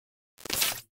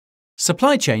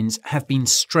Supply chains have been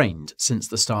strained since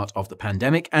the start of the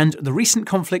pandemic, and the recent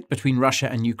conflict between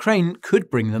Russia and Ukraine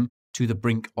could bring them to the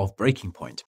brink of breaking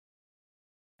point.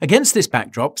 Against this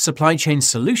backdrop, supply chain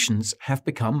solutions have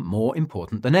become more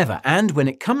important than ever, and when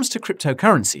it comes to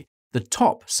cryptocurrency, the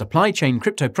top supply chain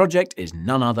crypto project is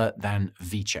none other than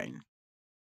Vechain.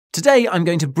 Today, I'm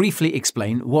going to briefly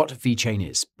explain what Vechain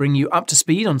is, bring you up to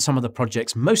speed on some of the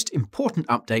project's most important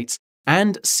updates,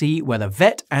 and see whether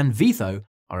VET and VTHO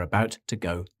are about to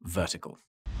go vertical.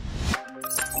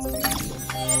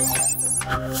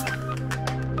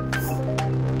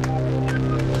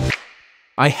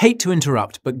 I hate to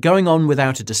interrupt, but going on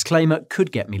without a disclaimer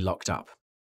could get me locked up.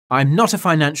 I'm not a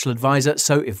financial advisor,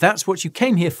 so if that's what you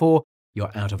came here for,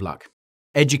 you're out of luck.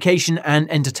 Education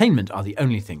and entertainment are the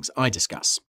only things I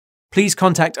discuss. Please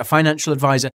contact a financial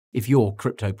advisor if your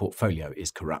crypto portfolio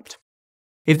is corrupt.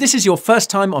 If this is your first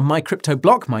time on my crypto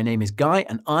blog, my name is Guy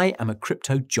and I am a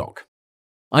crypto jock.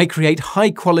 I create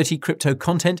high-quality crypto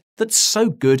content that's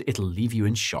so good it'll leave you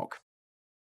in shock.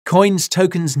 Coins,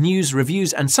 tokens, news,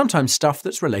 reviews, and sometimes stuff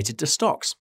that's related to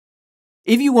stocks.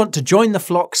 If you want to join the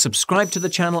flock, subscribe to the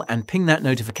channel and ping that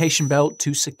notification bell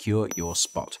to secure your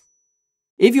spot.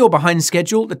 If you're behind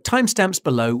schedule, the timestamps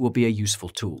below will be a useful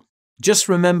tool. Just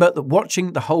remember that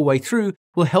watching the whole way through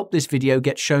will help this video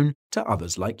get shown to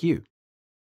others like you.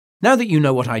 Now that you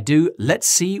know what I do, let's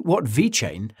see what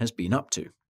Vechain has been up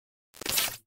to.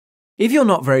 If you're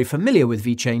not very familiar with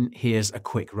Vechain, here's a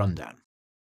quick rundown.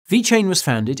 Vechain was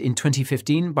founded in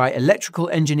 2015 by electrical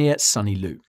engineer Sunny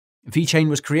Lu. Vechain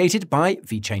was created by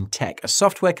Vechain Tech, a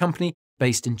software company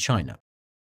based in China.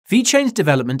 Vechain's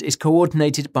development is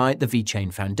coordinated by the Vechain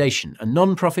Foundation, a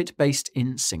non-profit based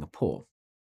in Singapore.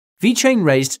 Vechain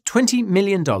raised $20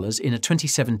 million in a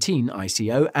 2017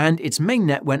 ICO, and its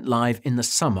mainnet went live in the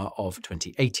summer of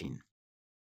 2018.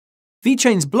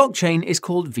 Vechain's blockchain is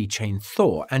called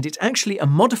VTHO, and it's actually a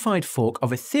modified fork of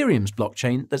Ethereum's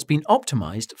blockchain that's been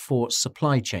optimized for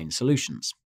supply chain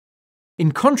solutions.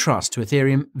 In contrast to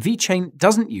Ethereum, Vechain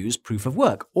doesn't use proof of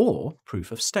work or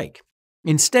proof of stake.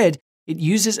 Instead, it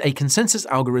uses a consensus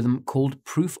algorithm called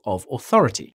proof of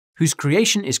authority, whose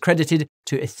creation is credited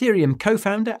to Ethereum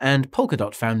co-founder and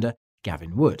Polkadot founder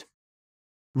Gavin Wood.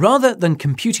 Rather than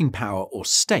computing power or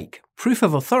stake, proof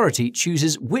of authority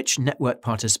chooses which network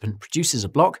participant produces a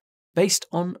block based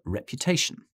on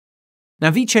reputation. Now,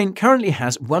 Vechain currently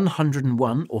has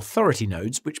 101 authority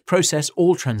nodes which process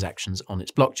all transactions on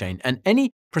its blockchain, and any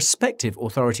prospective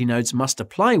authority nodes must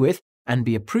apply with and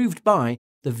be approved by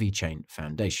the Vechain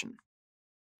Foundation.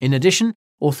 In addition,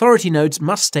 authority nodes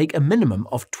must stake a minimum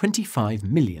of 25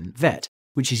 million VET,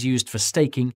 which is used for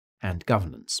staking and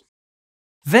governance.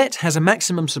 VET has a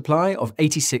maximum supply of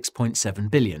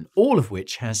 86.7 billion, all of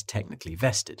which has technically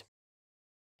vested.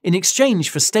 In exchange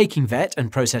for staking VET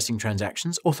and processing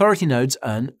transactions, authority nodes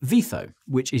earn VTHO,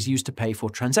 which is used to pay for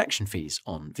transaction fees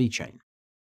on Vechain.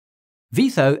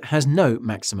 VTHO has no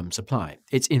maximum supply.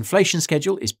 Its inflation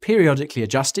schedule is periodically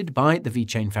adjusted by the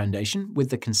Vechain Foundation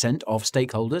with the consent of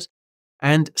stakeholders,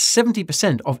 and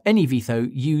 70% of any VTHO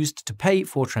used to pay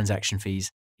for transaction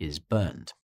fees is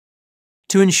burned.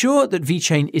 To ensure that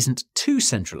Vechain isn't too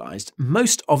centralized,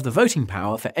 most of the voting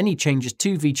power for any changes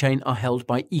to Vechain are held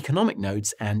by economic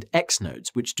nodes and X nodes,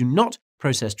 which do not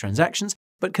process transactions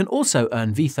but can also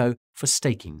earn VTHO for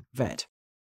staking VET.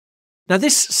 Now,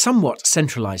 this somewhat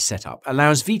centralized setup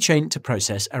allows Vechain to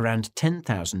process around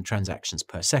 10,000 transactions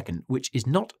per second, which is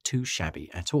not too shabby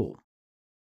at all.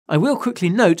 I will quickly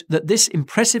note that this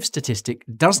impressive statistic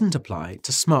doesn't apply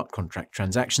to smart contract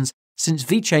transactions, since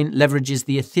Vechain leverages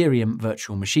the Ethereum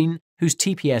virtual machine, whose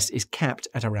TPS is capped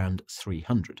at around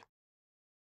 300.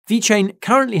 Vechain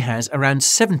currently has around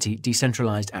 70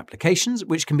 decentralized applications,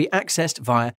 which can be accessed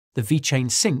via the Vechain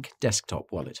Sync desktop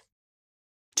wallet.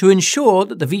 To ensure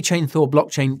that the VechainThor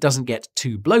blockchain doesn't get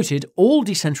too bloated, all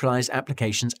decentralized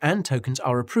applications and tokens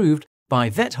are approved by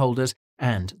VET holders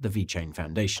and the Vechain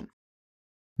Foundation.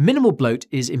 Minimal bloat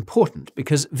is important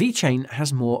because Vechain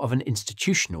has more of an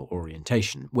institutional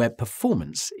orientation, where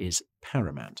performance is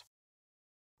paramount.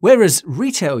 Whereas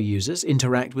retail users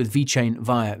interact with Vechain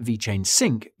via Vechain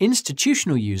Sync,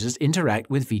 institutional users interact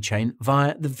with Vechain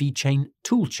via the Vechain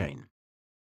toolchain.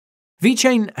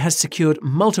 Vechain has secured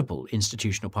multiple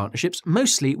institutional partnerships,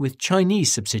 mostly with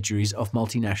Chinese subsidiaries of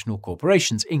multinational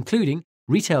corporations, including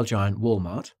retail giant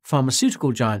Walmart,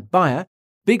 pharmaceutical giant Bayer,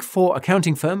 Big Four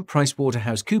accounting firm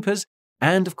PricewaterhouseCoopers,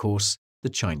 and, of course, the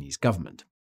Chinese government.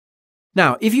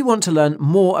 Now, if you want to learn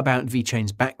more about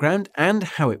Vechain's background and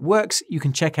how it works, you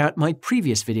can check out my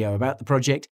previous video about the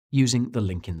project using the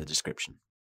link in the description.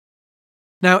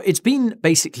 Now, it's been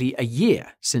basically a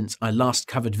year since I last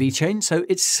covered Vechain, so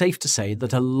it's safe to say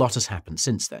that a lot has happened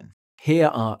since then. Here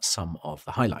are some of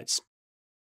the highlights.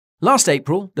 Last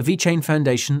April, the Vechain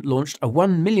Foundation launched a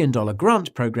 $1 million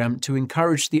grant program to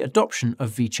encourage the adoption of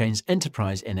Vechain's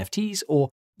enterprise NFTs, or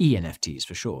ENFTs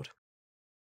for short.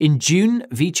 In June,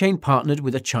 Vechain partnered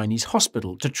with a Chinese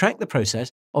hospital to track the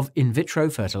process of in vitro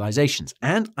fertilizations,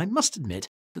 and I must admit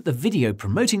that the video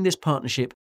promoting this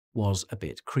partnership was a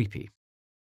bit creepy.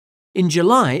 In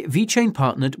July, Vechain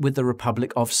partnered with the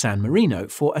Republic of San Marino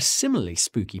for a similarly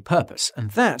spooky purpose,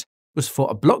 and that was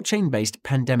for a blockchain-based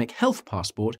pandemic health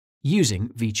passport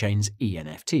using Vechain's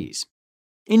ENFTs.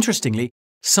 Interestingly,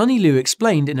 Sunny Liu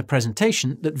explained in a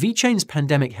presentation that Vechain's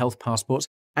pandemic health passports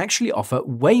actually offer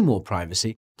way more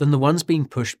privacy than the ones being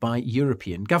pushed by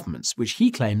European governments, which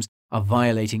he claims are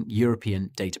violating European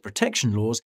data protection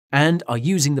laws and are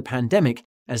using the pandemic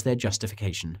as their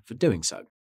justification for doing so.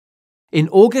 In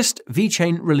August,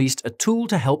 Vechain released a tool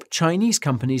to help Chinese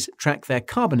companies track their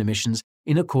carbon emissions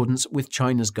in accordance with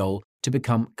China's goal to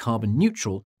become carbon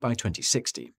neutral by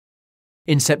 2060.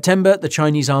 In September, the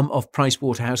Chinese arm of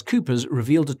PricewaterhouseCoopers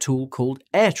revealed a tool called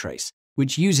AirTrace,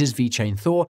 which uses Vechain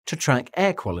Thor to track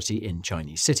air quality in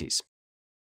Chinese cities.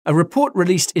 A report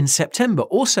released in September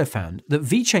also found that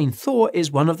Vechain Thor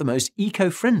is one of the most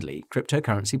eco-friendly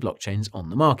cryptocurrency blockchains on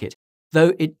the market,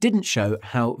 though it didn't show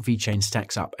how Vechain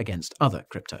stacks up against other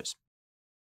cryptos.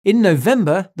 In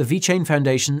November, the Vechain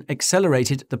Foundation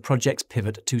accelerated the project's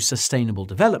pivot to sustainable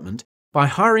development by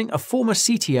hiring a former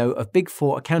CTO of Big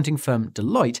Four accounting firm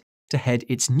Deloitte to head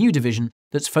its new division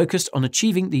that's focused on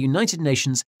achieving the United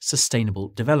Nations Sustainable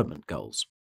Development Goals.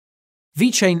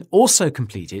 Vechain also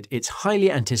completed its highly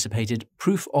anticipated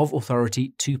Proof of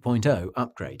Authority 2.0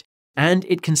 upgrade, and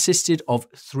it consisted of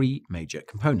three major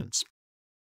components.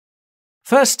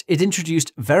 First, it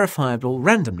introduced verifiable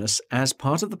randomness as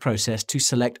part of the process to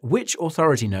select which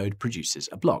authority node produces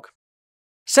a block.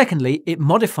 Secondly, it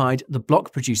modified the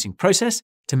block producing process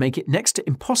to make it next to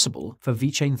impossible for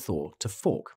Vechain Thor to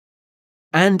fork.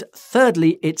 And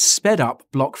thirdly, it sped up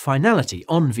block finality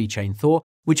on Vechain Thor,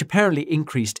 which apparently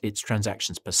increased its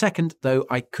transactions per second, though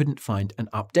I couldn't find an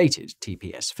updated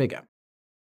TPS figure.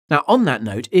 Now, on that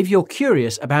note, if you're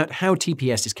curious about how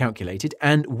TPS is calculated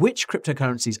and which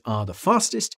cryptocurrencies are the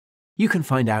fastest, you can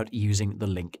find out using the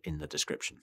link in the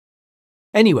description.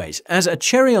 Anyways, as a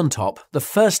cherry on top, the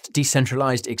first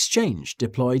decentralized exchange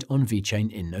deployed on Vechain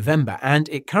in November, and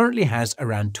it currently has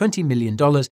around $20 million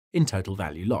in total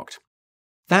value locked.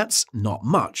 That's not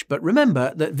much, but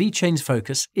remember that Vechain's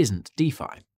focus isn't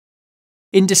DeFi.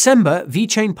 In December,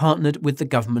 Vechain partnered with the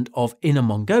government of Inner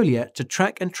Mongolia to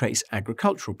track and trace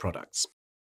agricultural products.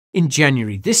 In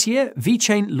January this year,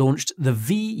 Vechain launched the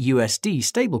VUSD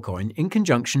stablecoin in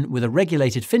conjunction with a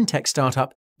regulated fintech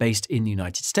startup based in the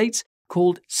United States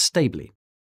called Stably.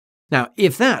 Now,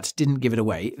 if that didn't give it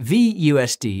away,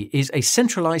 VUSD is a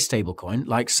centralized stablecoin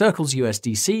like Circle's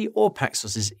USDC or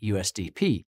Paxos's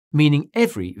USDP, meaning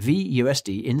every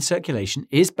VUSD in circulation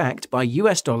is backed by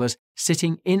US dollars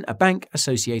sitting in a bank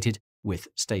associated with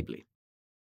Stably.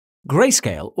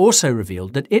 Grayscale also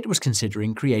revealed that it was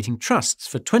considering creating trusts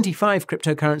for 25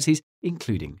 cryptocurrencies,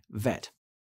 including VET.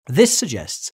 This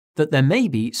suggests that there may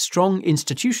be strong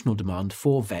institutional demand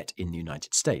for VET in the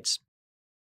United States.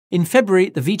 In February,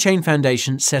 the Vechain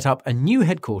Foundation set up a new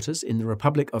headquarters in the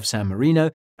Republic of San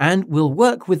Marino and will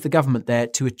work with the government there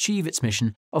to achieve its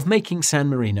mission of making San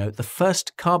Marino the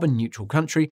first carbon-neutral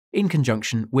country in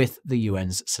conjunction with the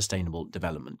UN's Sustainable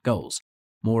Development Goals.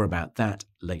 More about that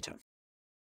later.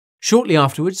 Shortly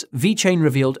afterwards, Vechain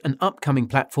revealed an upcoming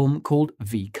platform called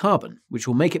vCarbon, which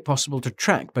will make it possible to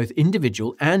track both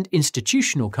individual and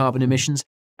institutional carbon emissions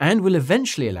and will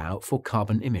eventually allow for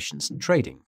carbon emissions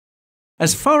trading.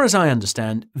 As far as I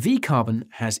understand, vCarbon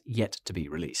has yet to be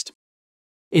released.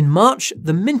 In March,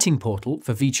 the minting portal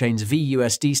for Vechain's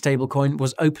VUSD stablecoin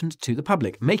was opened to the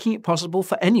public, making it possible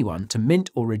for anyone to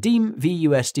mint or redeem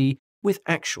VUSD with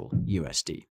actual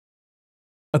USD.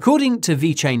 According to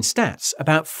Vechain stats,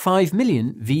 about 5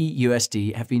 million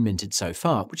VUSD have been minted so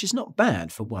far, which is not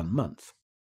bad for 1 month.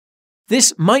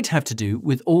 This might have to do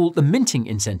with all the minting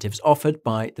incentives offered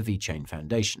by the Vechain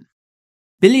Foundation.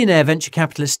 Billionaire venture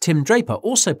capitalist Tim Draper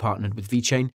also partnered with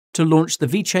Vechain to launch the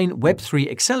Vechain Web3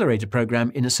 Accelerator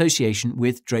program in association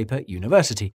with Draper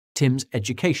University, Tim's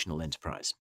educational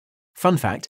enterprise. Fun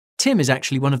fact, Tim is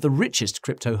actually one of the richest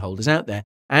crypto holders out there,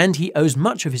 and he owes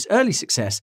much of his early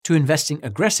success to investing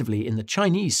aggressively in the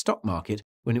Chinese stock market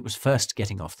when it was first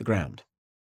getting off the ground.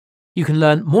 You can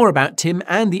learn more about Tim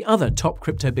and the other top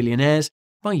crypto billionaires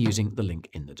by using the link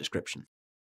in the description.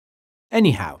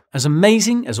 Anyhow, as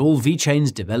amazing as all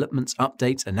Vechain's developments,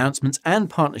 updates, announcements, and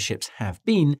partnerships have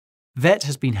been, VET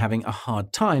has been having a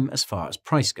hard time as far as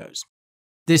price goes.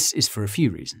 This is for a few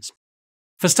reasons.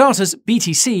 For starters,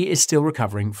 BTC is still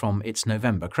recovering from its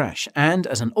November crash, and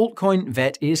as an altcoin,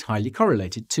 VET is highly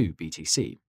correlated to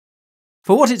BTC.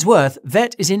 For what it's worth,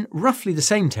 VET is in roughly the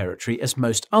same territory as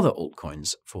most other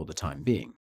altcoins for the time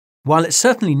being. While it's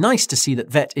certainly nice to see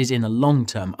that VET is in a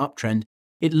long-term uptrend,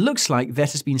 it looks like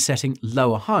VET has been setting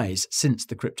lower highs since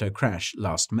the crypto crash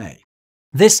last May.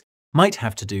 This might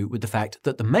have to do with the fact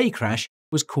that the May crash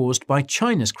was caused by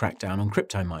China's crackdown on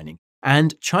crypto mining,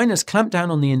 and China's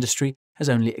clampdown on the industry has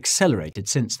only accelerated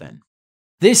since then.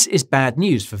 This is bad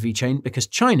news for Vechain because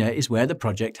China is where the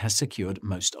project has secured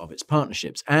most of its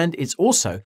partnerships, and it's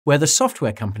also where the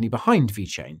software company behind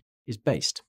Vechain is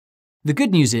based. The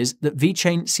good news is that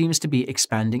Vechain seems to be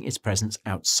expanding its presence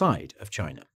outside of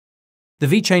China. The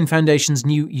Vechain Foundation's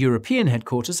new European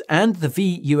headquarters and the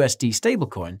VUSD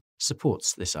stablecoin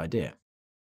supports this idea.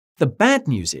 The bad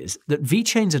news is that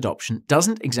Vechain's adoption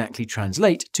doesn't exactly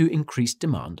translate to increased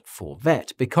demand for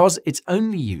VET because it's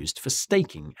only used for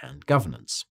staking and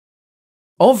governance.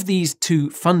 Of these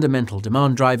two fundamental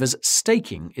demand drivers,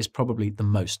 staking is probably the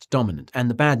most dominant,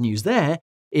 and the bad news there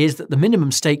is that the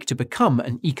minimum stake to become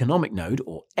an economic node,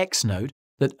 or X node,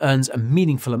 that earns a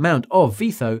meaningful amount of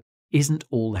VTHO isn't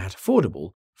all that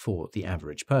affordable for the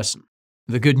average person.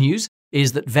 The good news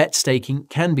is that VET staking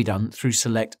can be done through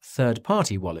select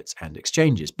third-party wallets and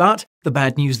exchanges, but the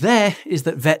bad news there is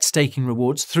that VET staking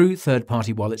rewards through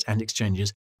third-party wallets and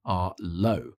exchanges are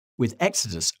low, with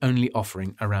Exodus only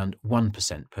offering around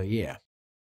 1% per year.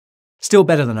 Still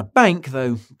better than a bank,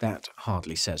 though that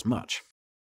hardly says much.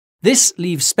 This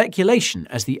leaves speculation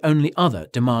as the only other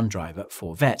demand driver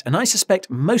for VET, and I suspect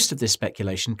most of this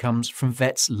speculation comes from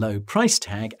VET's low price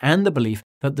tag and the belief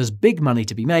that there's big money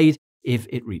to be made if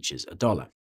it reaches $1.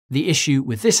 The issue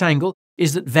with this angle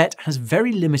is that VET has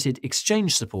very limited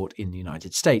exchange support in the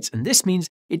United States, and this means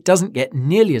it doesn't get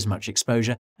nearly as much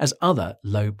exposure as other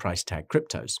low price tag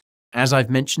cryptos. As I've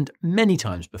mentioned many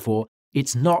times before,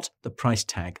 it's not the price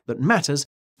tag that matters,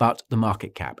 but the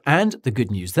market cap, and the good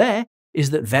news there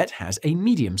is that VET has a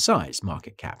medium-sized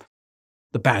market cap.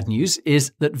 The bad news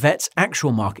is that VET's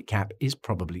actual market cap is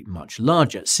probably much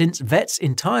larger, since VET's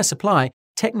entire supply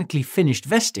technically finished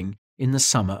vesting in the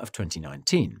summer of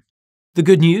 2019. The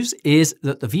good news is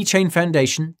that the Vechain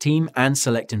Foundation, team and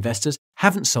select investors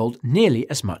haven't sold nearly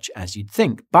as much as you'd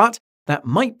think, but that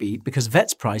might be because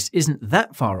VET's price isn't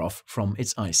that far off from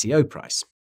its ICO price.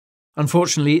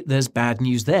 Unfortunately, there's bad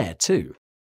news there too.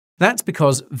 That's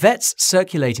because VET's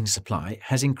circulating supply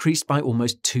has increased by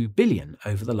almost 2 billion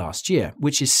over the last year,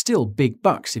 which is still big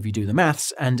bucks if you do the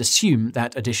maths and assume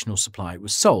that additional supply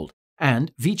was sold,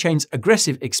 and Vechain's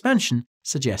aggressive expansion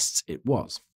suggests it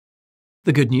was.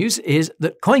 The good news is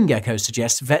that CoinGecko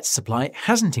suggests VET's supply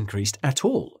hasn't increased at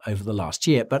all over the last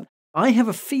year, but I have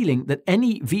a feeling that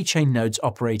any Vechain nodes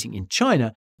operating in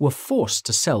China were forced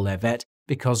to sell their VET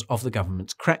because of the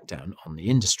government's crackdown on the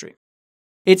industry.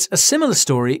 It's a similar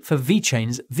story for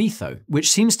Vechain's VTHO, which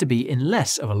seems to be in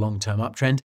less of a long-term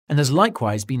uptrend and has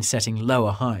likewise been setting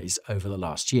lower highs over the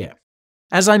last year.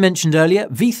 As I mentioned earlier,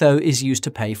 VTHO is used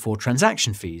to pay for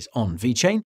transaction fees on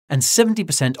Vechain, and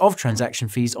 70% of transaction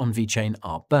fees on Vechain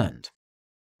are burned.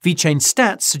 Vechain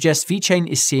stats suggest Vechain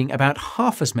is seeing about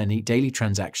half as many daily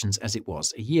transactions as it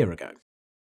was a year ago.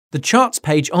 The charts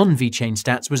page on Vechain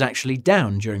stats was actually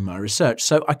down during my research,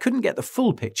 so I couldn't get the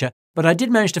full picture, but I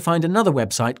did manage to find another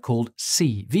website called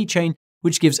See Vechain,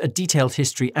 which gives a detailed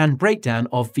history and breakdown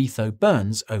of VTHO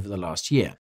burns over the last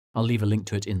year. I'll leave a link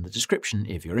to it in the description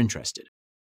if you're interested.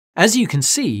 As you can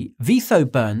see,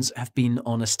 VTHO burns have been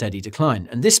on a steady decline,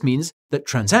 and this means that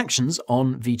transactions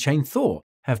on Vechain Thor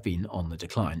have been on the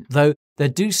decline, though there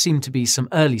do seem to be some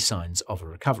early signs of a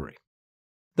recovery.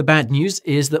 The bad news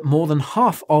is that more than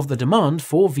half of the demand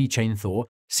for Vechain Thor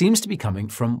seems to be coming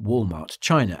from Walmart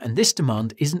China, and this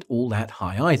demand isn't all that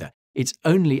high either. It's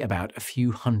only about a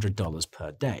few $100s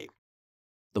per day.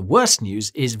 The worst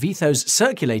news is VTHO's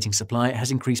circulating supply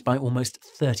has increased by almost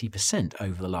 30%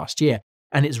 over the last year,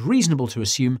 and it's reasonable to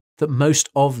assume that most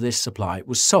of this supply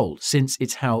was sold, since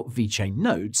it's how Vechain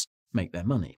nodes make their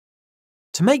money.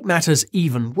 To make matters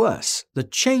even worse, the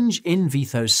change in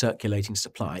VTHO's circulating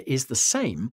supply is the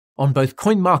same on both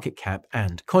CoinMarketCap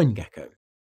and CoinGecko.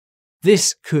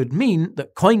 This could mean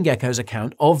that CoinGecko's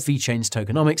account of Vechain's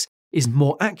tokenomics is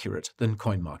more accurate than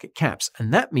CoinMarketCap's,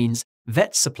 and that means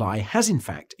VET's supply has in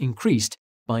fact increased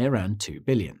by around 2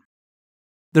 billion.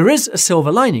 There is a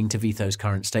silver lining to VTHO's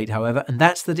current state, however, and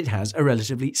that's that it has a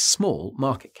relatively small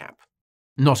market cap.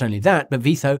 Not only that, but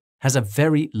VTHO has a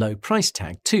very low price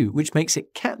tag too, which makes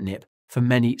it catnip for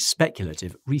many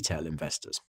speculative retail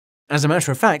investors. As a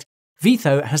matter of fact,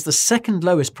 VTHO has the second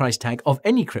lowest price tag of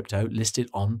any crypto listed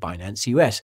on Binance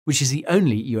US, which is the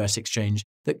only US exchange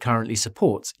that currently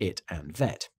supports it and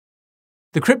VET.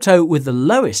 The crypto with the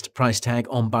lowest price tag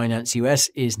on Binance US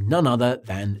is none other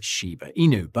than Shiba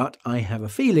Inu, but I have a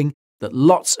feeling that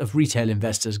lots of retail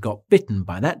investors got bitten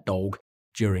by that dog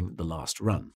during the last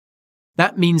run.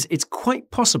 That means it's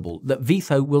quite possible that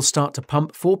VTHO will start to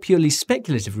pump for purely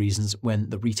speculative reasons when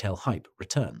the retail hype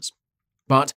returns.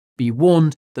 But be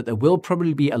warned that there will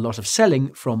probably be a lot of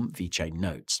selling from VeChain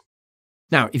nodes.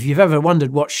 Now, if you've ever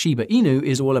wondered what Shiba Inu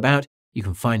is all about, you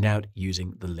can find out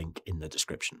using the link in the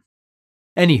description.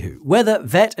 Anywho, whether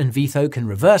VET and VTHO can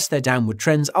reverse their downward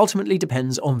trends ultimately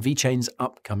depends on VeChain's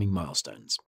upcoming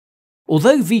milestones.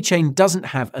 Although VeChain doesn't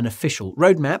have an official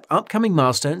roadmap, upcoming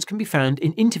milestones can be found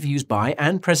in interviews by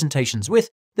and presentations with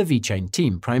the VeChain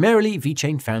team, primarily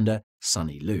VeChain founder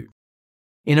Sunny Lu.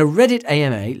 In a Reddit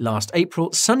AMA last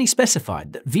April, Sunny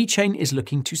specified that VeChain is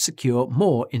looking to secure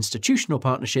more institutional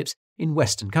partnerships in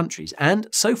Western countries, and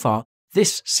so far,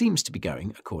 this seems to be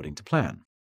going according to plan.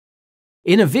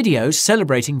 In a video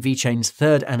celebrating VeChain's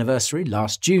 3rd anniversary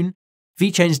last June,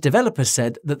 VeChain's developers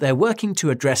said that they're working to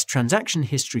address transaction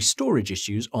history storage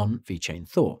issues on VeChain.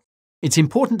 It's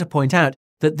important to point out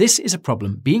that this is a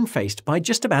problem being faced by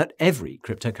just about every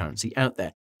cryptocurrency out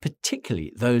there,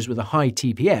 particularly those with a high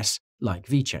TPS like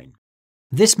VeChain.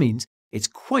 This means it's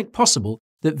quite possible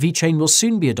that VeChain will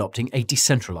soon be adopting a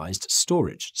decentralized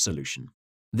storage solution.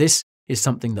 This is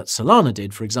something that Solana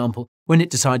did, for example, when it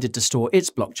decided to store its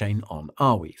blockchain on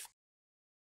Arweave.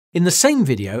 In the same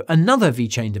video, another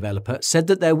VeChain developer said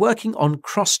that they're working on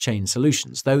cross-chain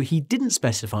solutions, though he didn't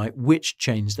specify which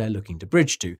chains they're looking to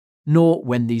bridge to, nor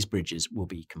when these bridges will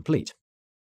be complete.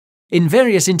 In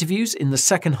various interviews in the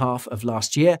second half of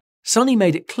last year, Sunny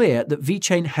made it clear that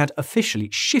VeChain had officially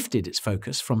shifted its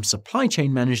focus from supply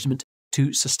chain management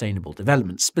to sustainable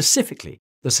development, specifically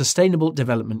the Sustainable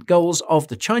Development Goals of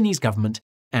the Chinese government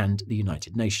and the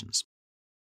United Nations.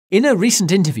 In a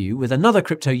recent interview with another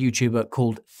crypto YouTuber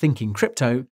called Thinking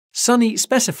Crypto, Sunny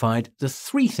specified the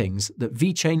 3 things that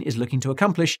VeChain is looking to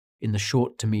accomplish in the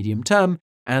short to medium term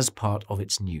as part of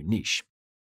its new niche.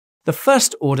 The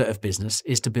first order of business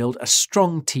is to build a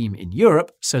strong team in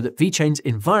Europe so that VeChain's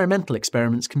environmental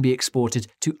experiments can be exported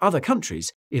to other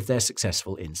countries if they're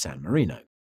successful in San Marino.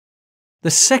 The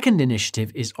second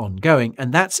initiative is ongoing,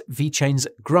 and that's VeChain's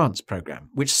grants program,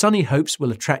 which Sunny hopes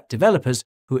will attract developers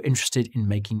who are interested in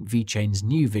making VeChain's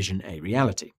new vision a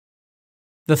reality.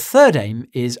 The third aim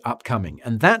is upcoming,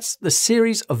 and that's the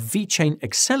series of VeChain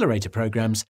accelerator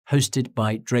programs hosted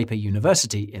by Draper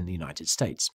University in the United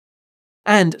States.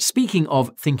 And speaking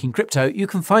of Thinking Crypto, you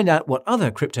can find out what other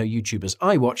crypto YouTubers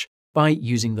I watch by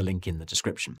using the link in the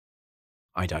description.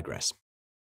 I digress.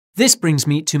 This brings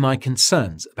me to my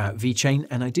concerns about VeChain,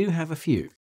 and I do have a few.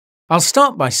 I'll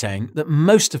start by saying that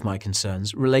most of my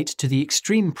concerns relate to the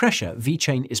extreme pressure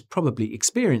VeChain is probably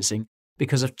experiencing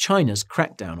because of China's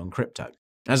crackdown on crypto.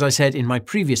 As I said in my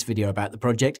previous video about the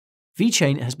project,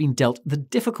 VeChain has been dealt the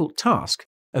difficult task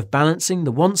of balancing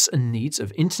the wants and needs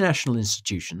of international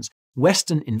institutions,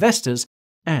 Western investors,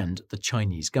 and the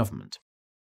Chinese government.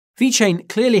 VeChain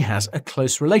clearly has a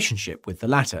close relationship with the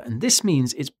latter, and this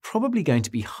means it's probably going to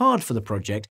be hard for the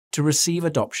project to receive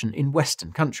adoption in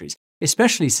Western countries,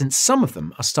 especially since some of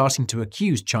them are starting to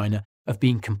accuse China of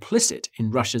being complicit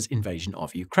in Russia's invasion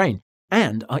of Ukraine,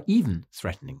 and are even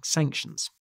threatening sanctions.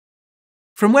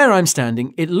 From where I'm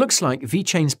standing, it looks like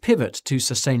VeChain's pivot to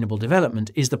sustainable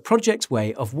development is the project's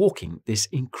way of walking this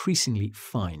increasingly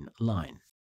fine line.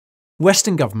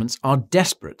 Western governments are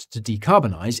desperate to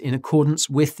decarbonize in accordance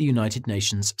with the United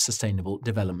Nations Sustainable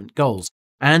Development Goals,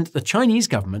 and the Chinese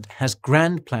government has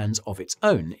grand plans of its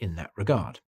own in that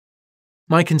regard.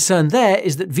 My concern there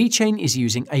is that VeChain is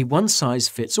using a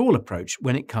one-size-fits-all approach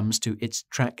when it comes to its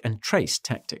track and trace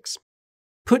tactics.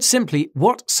 Put simply,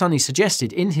 what Sunny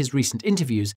suggested in his recent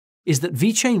interviews is that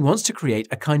VeChain wants to create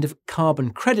a kind of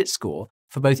carbon credit score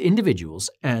for both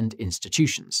individuals and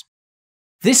institutions.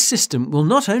 This system will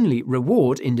not only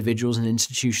reward individuals and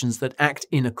institutions that act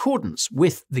in accordance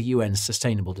with the UN's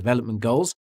Sustainable Development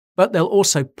Goals, but they'll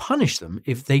also punish them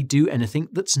if they do anything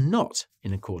that's not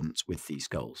in accordance with these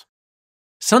goals.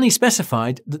 Sunny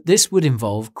specified that this would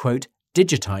involve, quote,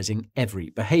 digitizing every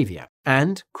behavior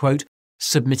and, quote,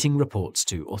 submitting reports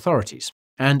to authorities.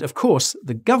 And of course,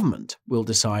 the government will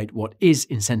decide what is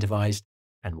incentivized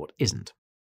and what isn't.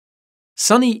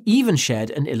 Sunny even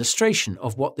shared an illustration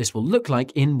of what this will look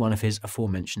like in one of his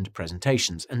aforementioned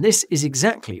presentations, and this is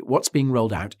exactly what's being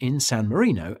rolled out in San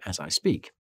Marino as I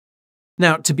speak.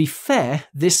 Now, to be fair,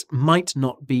 this might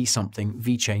not be something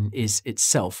Vechain is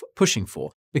itself pushing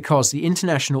for, because the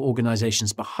international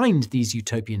organizations behind these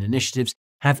utopian initiatives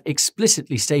have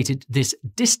explicitly stated this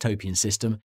dystopian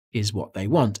system is what they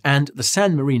want, and the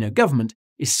San Marino government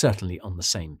is certainly on the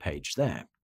same page there.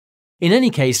 In any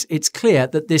case, it's clear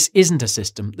that this isn't a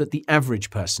system that the average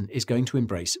person is going to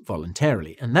embrace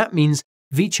voluntarily, and that means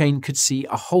Vechain could see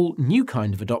a whole new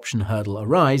kind of adoption hurdle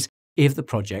arise if the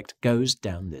project goes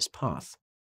down this path.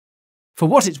 For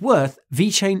what it's worth,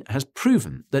 Vechain has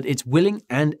proven that it's willing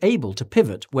and able to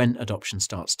pivot when adoption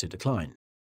starts to decline.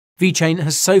 Vechain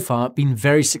has so far been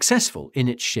very successful in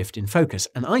its shift in focus,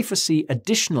 and I foresee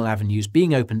additional avenues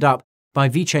being opened up by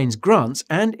Vechain's grants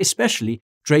and especially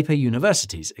Draper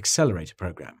University's Accelerator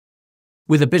program.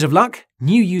 With a bit of luck,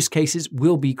 new use cases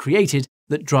will be created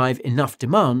that drive enough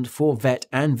demand for VET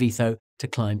and VTHO to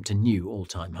climb to new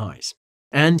all-time highs.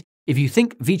 And if you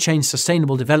think Vechain's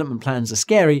sustainable development plans are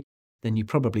scary, then you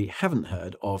probably haven't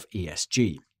heard of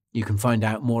ESG. You can find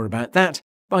out more about that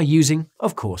by using,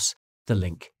 of course, the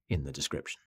link in the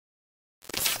description.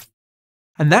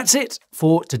 And that's it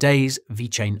for today's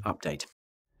Vechain update.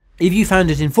 If you found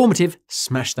it informative,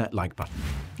 smash that like button.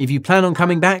 If you plan on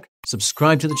coming back,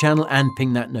 subscribe to the channel and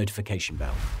ping that notification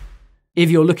bell.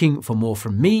 If you're looking for more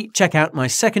from me, check out my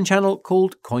second channel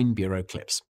called Coin Bureau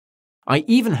Clips. I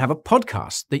even have a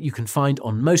podcast that you can find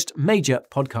on most major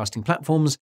podcasting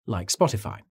platforms like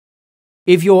Spotify.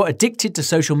 If you're addicted to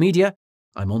social media,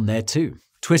 I'm on there too.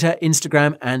 Twitter,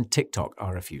 Instagram, and TikTok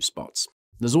are a few spots.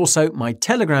 There's also my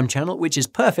Telegram channel, which is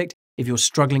perfect if you're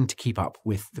struggling to keep up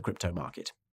with the crypto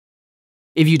market.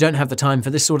 If you don't have the time for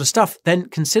this sort of stuff, then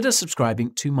consider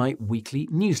subscribing to my weekly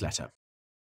newsletter.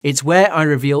 It's where I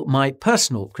reveal my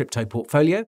personal crypto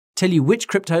portfolio, tell you which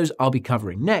cryptos I'll be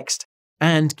covering next,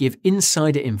 and give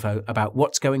insider info about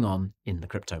what's going on in the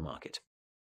crypto market.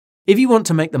 If you want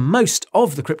to make the most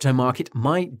of the crypto market,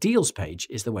 my deals page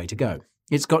is the way to go.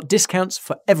 It's got discounts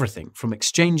for everything from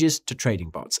exchanges to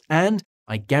trading bots, and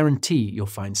I guarantee you'll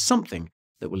find something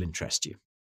that will interest you.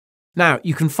 Now,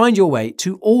 you can find your way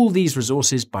to all these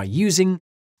resources by using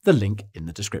the link in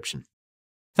the description.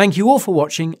 Thank you all for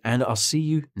watching, and I'll see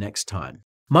you next time.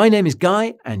 My name is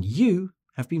Guy, and you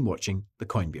have been watching the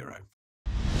Coin Bureau.